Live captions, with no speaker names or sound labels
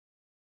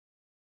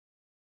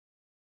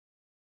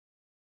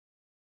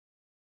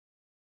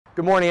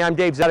Good morning, I'm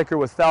Dave Zedeker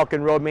with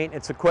FALCON Road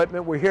Maintenance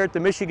Equipment. We're here at the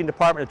Michigan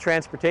Department of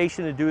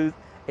Transportation to do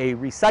a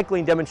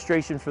recycling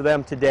demonstration for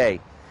them today.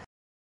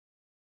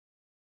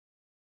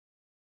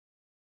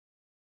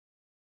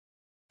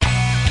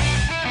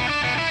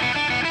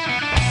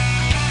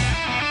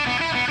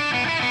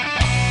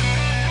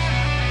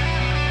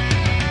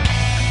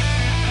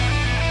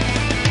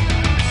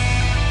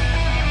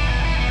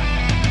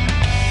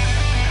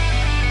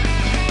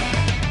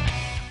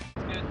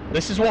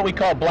 This is what we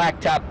call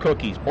blacktop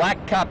cookies.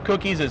 Blacktop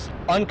cookies is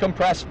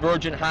uncompressed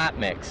virgin hot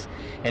mix.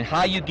 And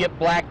how you get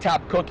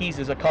blacktop cookies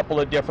is a couple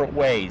of different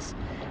ways.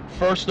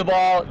 First of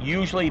all,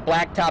 usually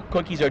blacktop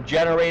cookies are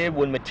generated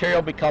when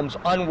material becomes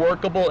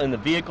unworkable in the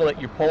vehicle that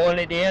you're pulling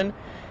it in.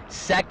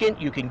 Second,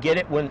 you can get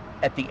it when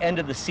at the end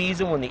of the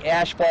season when the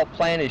asphalt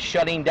plant is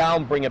shutting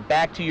down, bring it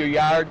back to your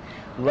yard,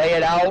 lay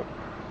it out,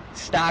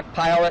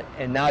 stockpile it,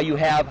 and now you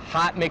have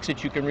hot mix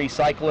that you can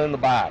recycle in the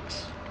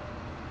box.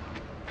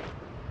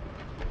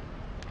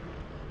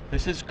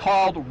 This is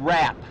called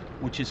RAP,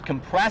 which is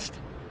compressed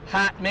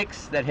hot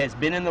mix that has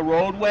been in the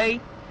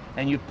roadway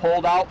and you've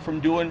pulled out from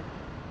doing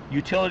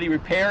utility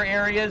repair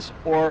areas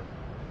or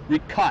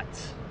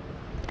recuts.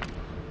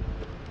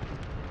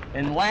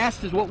 And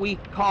last is what we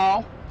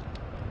call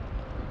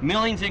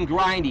millings and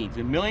grindings.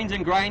 And millings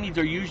and grindings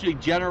are usually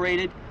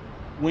generated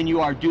when you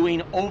are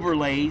doing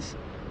overlays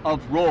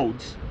of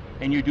roads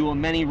and you're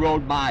doing many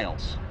road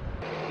miles.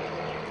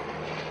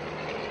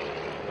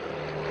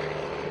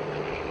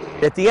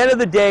 At the end of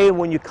the day,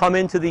 when you come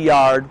into the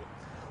yard,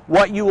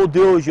 what you will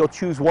do is you'll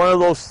choose one of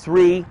those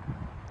three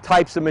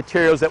types of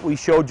materials that we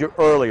showed you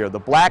earlier, the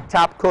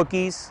blacktop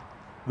cookies,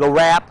 the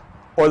wrap,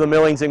 or the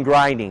millings and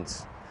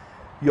grindings.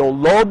 You'll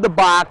load the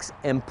box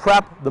and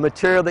prep the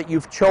material that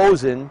you've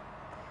chosen,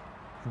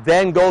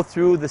 then go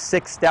through the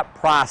 6-step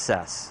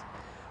process.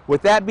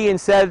 With that being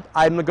said,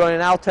 I'm going to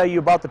now tell you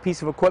about the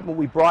piece of equipment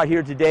we brought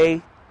here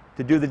today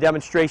to do the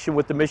demonstration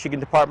with the Michigan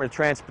Department of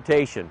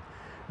Transportation.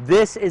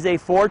 This is a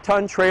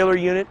 4-ton trailer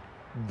unit,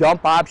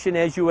 dump option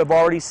as you have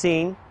already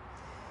seen.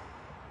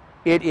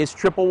 It is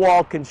triple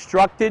wall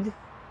constructed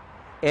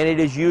and it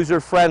is user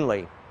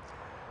friendly.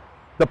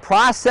 The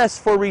process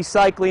for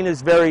recycling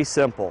is very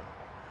simple.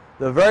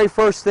 The very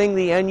first thing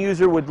the end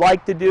user would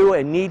like to do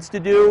and needs to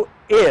do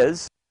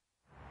is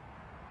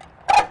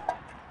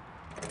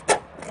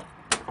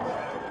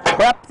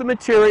prep the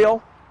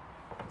material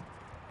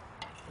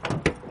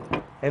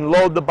and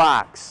load the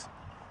box.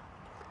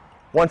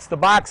 Once the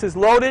box is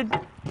loaded,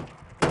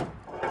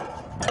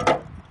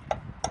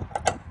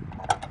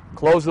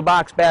 close the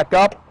box back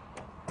up,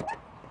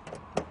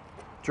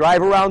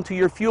 drive around to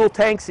your fuel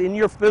tanks in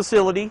your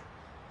facility,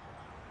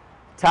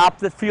 top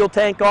the fuel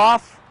tank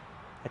off.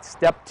 That's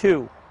step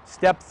 2.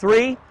 Step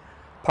 3,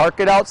 park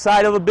it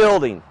outside of the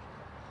building.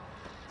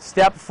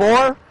 Step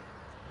 4,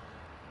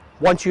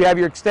 once you have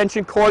your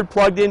extension cord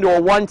plugged into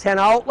a 110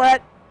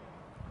 outlet,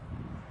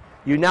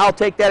 you now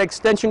take that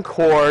extension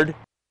cord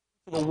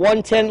the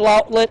 110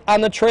 outlet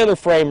on the trailer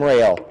frame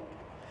rail.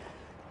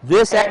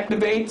 This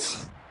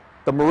activates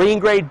the marine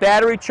grade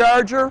battery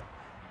charger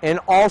and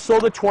also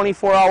the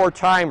 24-hour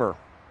timer.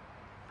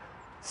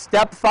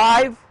 Step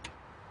 5,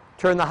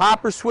 turn the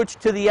hopper switch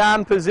to the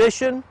on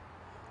position,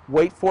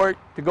 wait for it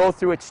to go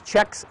through its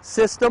checks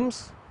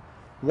systems.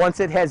 Once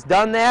it has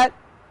done that,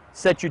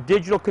 set your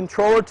digital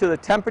controller to the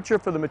temperature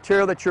for the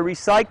material that you're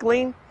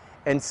recycling.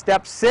 And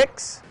step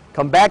 6,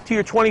 come back to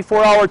your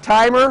 24-hour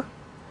timer,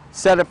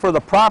 set it for the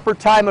proper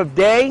time of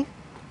day,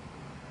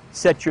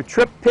 set your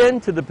trip pin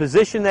to the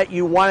position that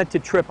you want it to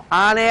trip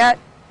on at,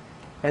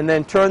 and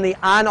then turn the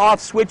on-off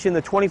switch in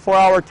the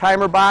 24-hour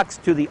timer box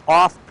to the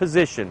off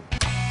position.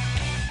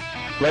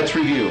 Let's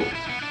review.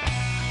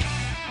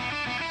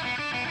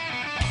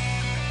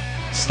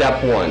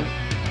 Step 1,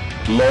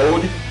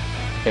 load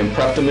and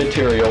prep the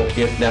material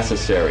if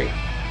necessary.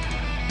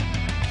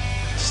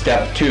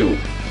 Step 2,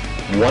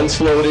 once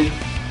loaded,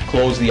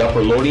 close the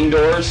upper loading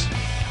doors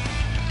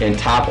and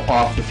top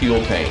off the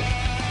fuel tank.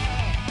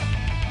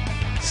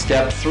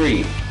 Step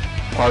 3,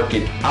 park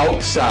it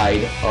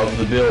outside of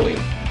the building.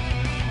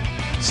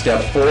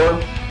 Step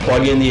 4,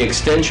 plug in the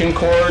extension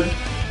cord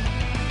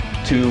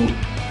to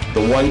the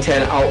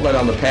 110 outlet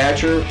on the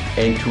patcher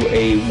and to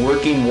a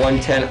working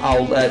 110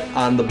 outlet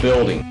on the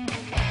building.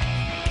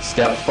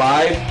 Step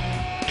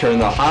 5, turn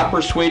the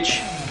hopper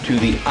switch to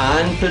the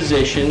on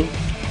position.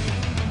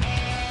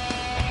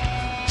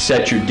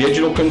 Set your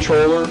digital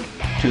controller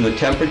to the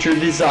temperature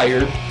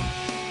desired.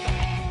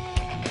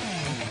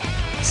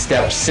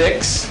 Step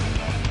 6,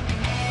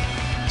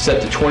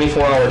 set the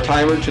 24-hour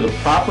timer to the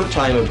proper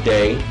time of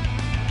day.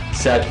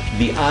 Set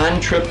the on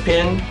trip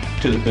pin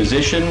to the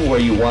position where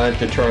you want it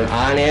to turn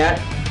on at.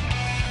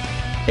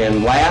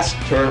 And last,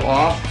 turn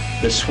off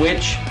the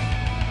switch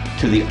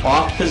to the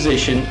off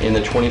position in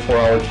the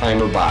 24-hour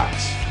timer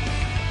box.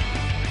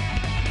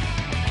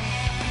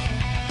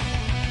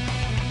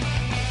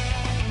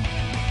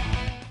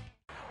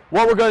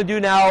 What we're going to do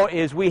now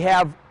is we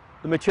have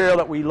the material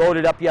that we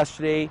loaded up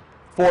yesterday,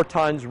 4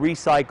 tons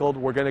recycled.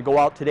 We're going to go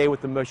out today with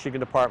the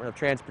Michigan Department of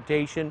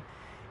Transportation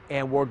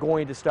and we're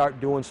going to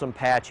start doing some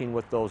patching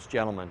with those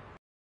gentlemen.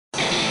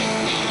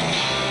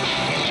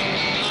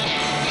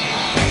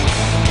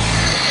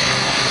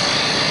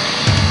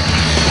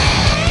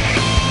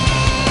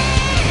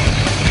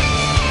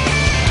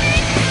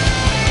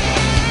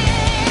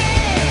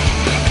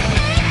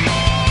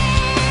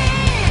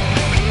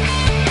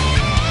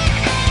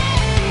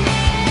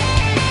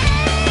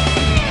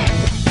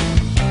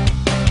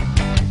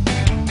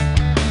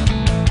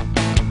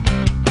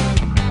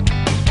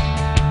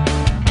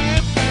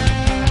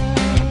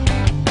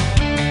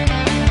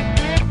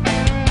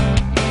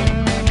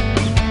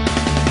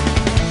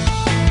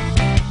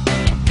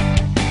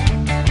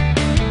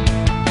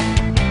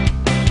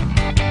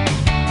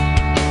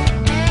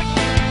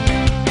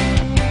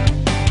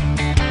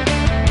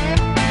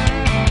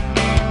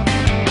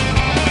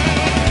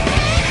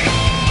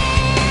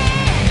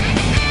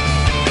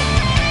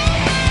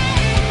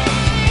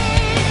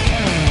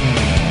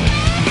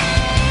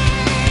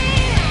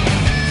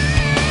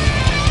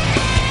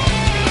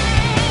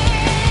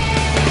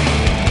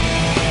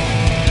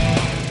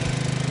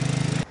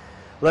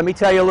 Let me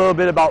tell you a little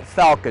bit about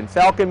FALCON.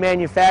 FALCON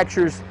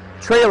manufactures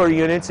trailer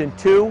units in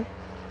 2,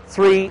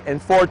 3, and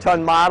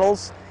 4-ton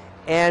models.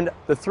 And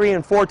the 3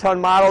 and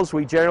 4-ton models,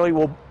 we generally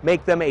will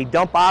make them a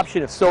dump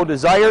option if so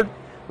desired.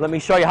 Let me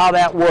show you how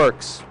that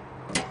works.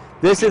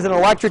 This is an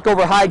electric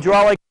over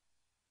hydraulic.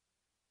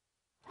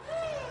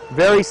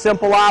 Very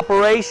simple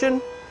operation.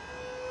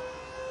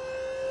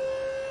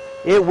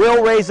 It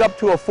will raise up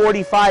to a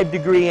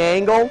 45-degree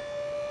angle.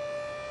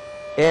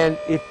 And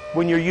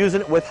when you're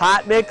using it with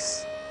hot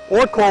mix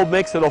or cold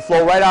mix, it'll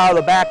flow right out of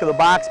the back of the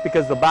box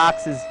because the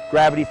box is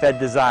gravity-fed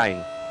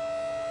design.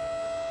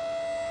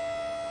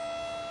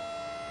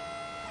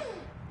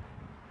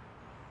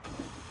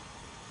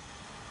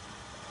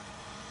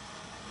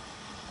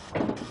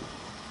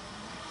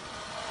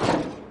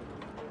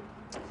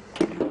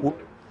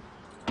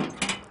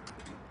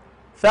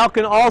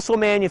 FALCON also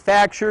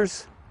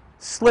manufactures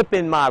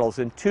slip-in models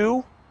in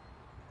 2,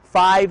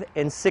 5,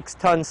 and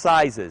 6-ton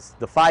sizes.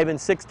 The 5 and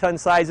 6-ton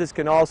sizes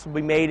can also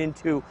be made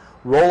into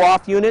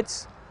roll-off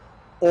units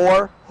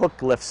or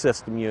hook lift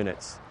system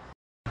units.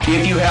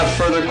 If you have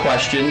further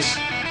questions,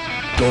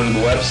 go to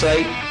the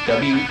website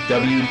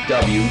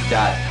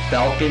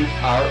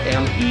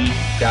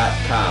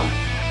www.falconrme.com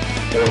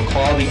or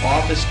call the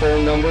office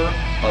phone number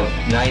of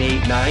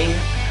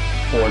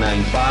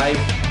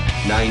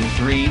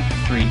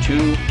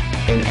 989-495-9332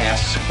 and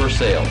ask for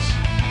sales.